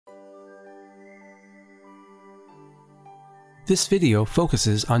This video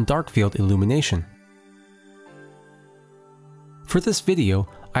focuses on Darkfield illumination. For this video,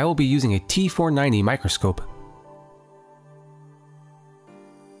 I will be using a T490 microscope.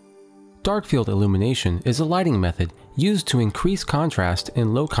 Darkfield illumination is a lighting method used to increase contrast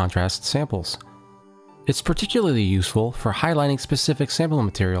in low contrast samples. It's particularly useful for highlighting specific sample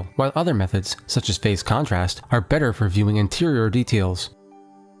material, while other methods, such as phase contrast, are better for viewing interior details.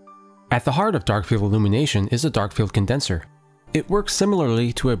 At the heart of Darkfield illumination is a Darkfield condenser. It works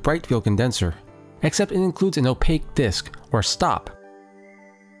similarly to a brightfield condenser, except it includes an opaque disc, or stop,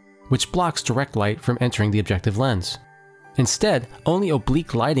 which blocks direct light from entering the objective lens. Instead, only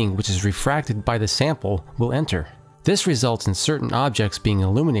oblique lighting which is refracted by the sample will enter. This results in certain objects being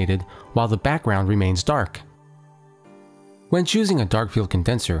illuminated while the background remains dark. When choosing a Darkfield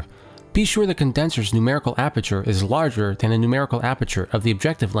condenser, be sure the condenser's numerical aperture is larger than the numerical aperture of the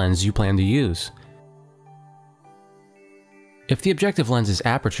objective lens you plan to use. If the objective lens's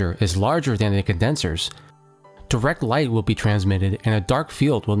aperture is larger than the condenser's, direct light will be transmitted and a dark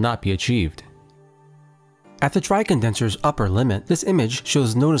field will not be achieved. At the dry condenser's upper limit, this image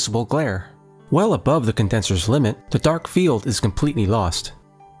shows noticeable glare. Well above the condenser's limit, the dark field is completely lost.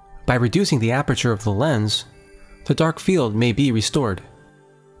 By reducing the aperture of the lens, the dark field may be restored.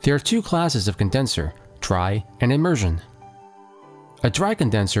 There are two classes of condenser, dry and immersion. A dry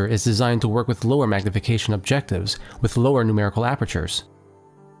condenser is designed to work with lower magnification objectives with lower numerical apertures.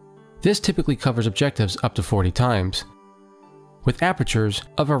 This typically covers objectives up to 40 times, with apertures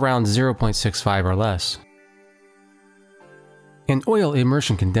of around 0.65 or less. An oil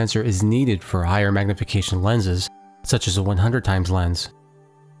immersion condenser is needed for higher magnification lenses, such as a 100 times lens.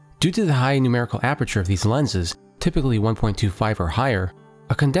 Due to the high numerical aperture of these lenses, typically 1.25 or higher,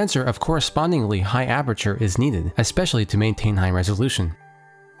 a condenser of correspondingly high aperture is needed, especially to maintain high resolution.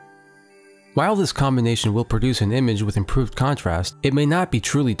 While this combination will produce an image with improved contrast, it may not be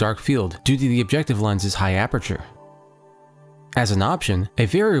truly dark field due to the objective lens's high aperture. As an option, a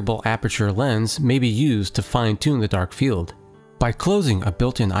variable aperture lens may be used to fine-tune the dark field. By closing a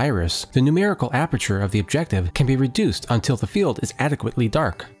built-in iris, the numerical aperture of the objective can be reduced until the field is adequately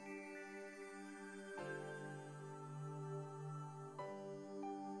dark.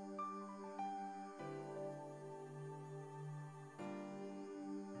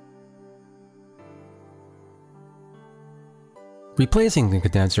 Replacing the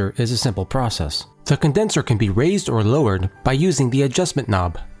condenser is a simple process. The condenser can be raised or lowered by using the adjustment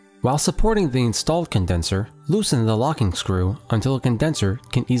knob. While supporting the installed condenser, loosen the locking screw until the condenser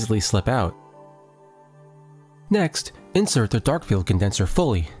can easily slip out. Next, insert the Darkfield condenser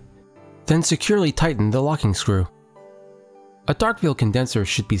fully. Then securely tighten the locking screw. A Darkfield condenser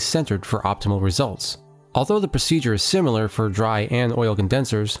should be centered for optimal results. Although the procedure is similar for dry and oil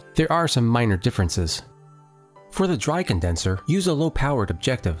condensers, there are some minor differences. For the dry condenser, use a low-powered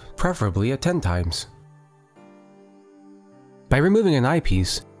objective, preferably at 10 times. By removing an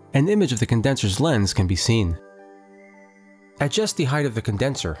eyepiece, an image of the condenser's lens can be seen. Adjust the height of the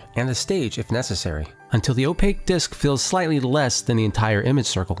condenser and the stage if necessary, until the opaque disc fills slightly less than the entire image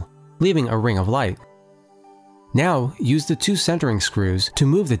circle, leaving a ring of light. Now, use the two centering screws to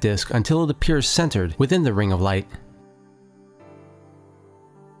move the disc until it appears centered within the ring of light.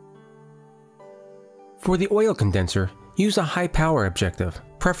 For the oil condenser, use a high-power objective,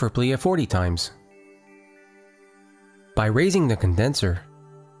 preferably at 40 times. By raising the condenser,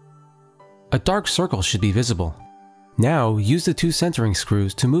 a dark circle should be visible. Now, use the two centering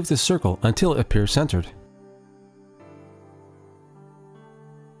screws to move the circle until it appears centered.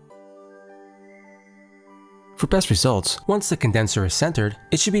 For best results, once the condenser is centered,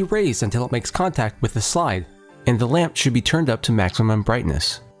 it should be raised until it makes contact with the slide, and the lamp should be turned up to maximum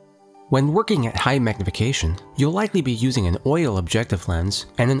brightness. When working at high magnification, you'll likely be using an oil objective lens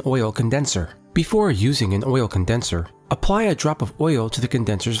and an oil condenser. Before using an oil condenser, apply a drop of oil to the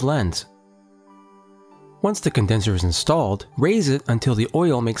condenser's lens. Once the condenser is installed, raise it until the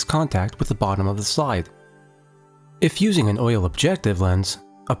oil makes contact with the bottom of the slide. If using an oil objective lens,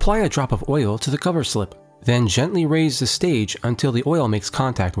 apply a drop of oil to the cover slip, then gently raise the stage until the oil makes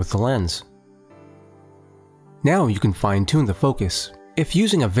contact with the lens. Now you can fine-tune the focus. If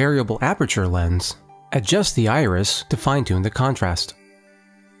using a variable aperture lens, adjust the iris to fine-tune the contrast.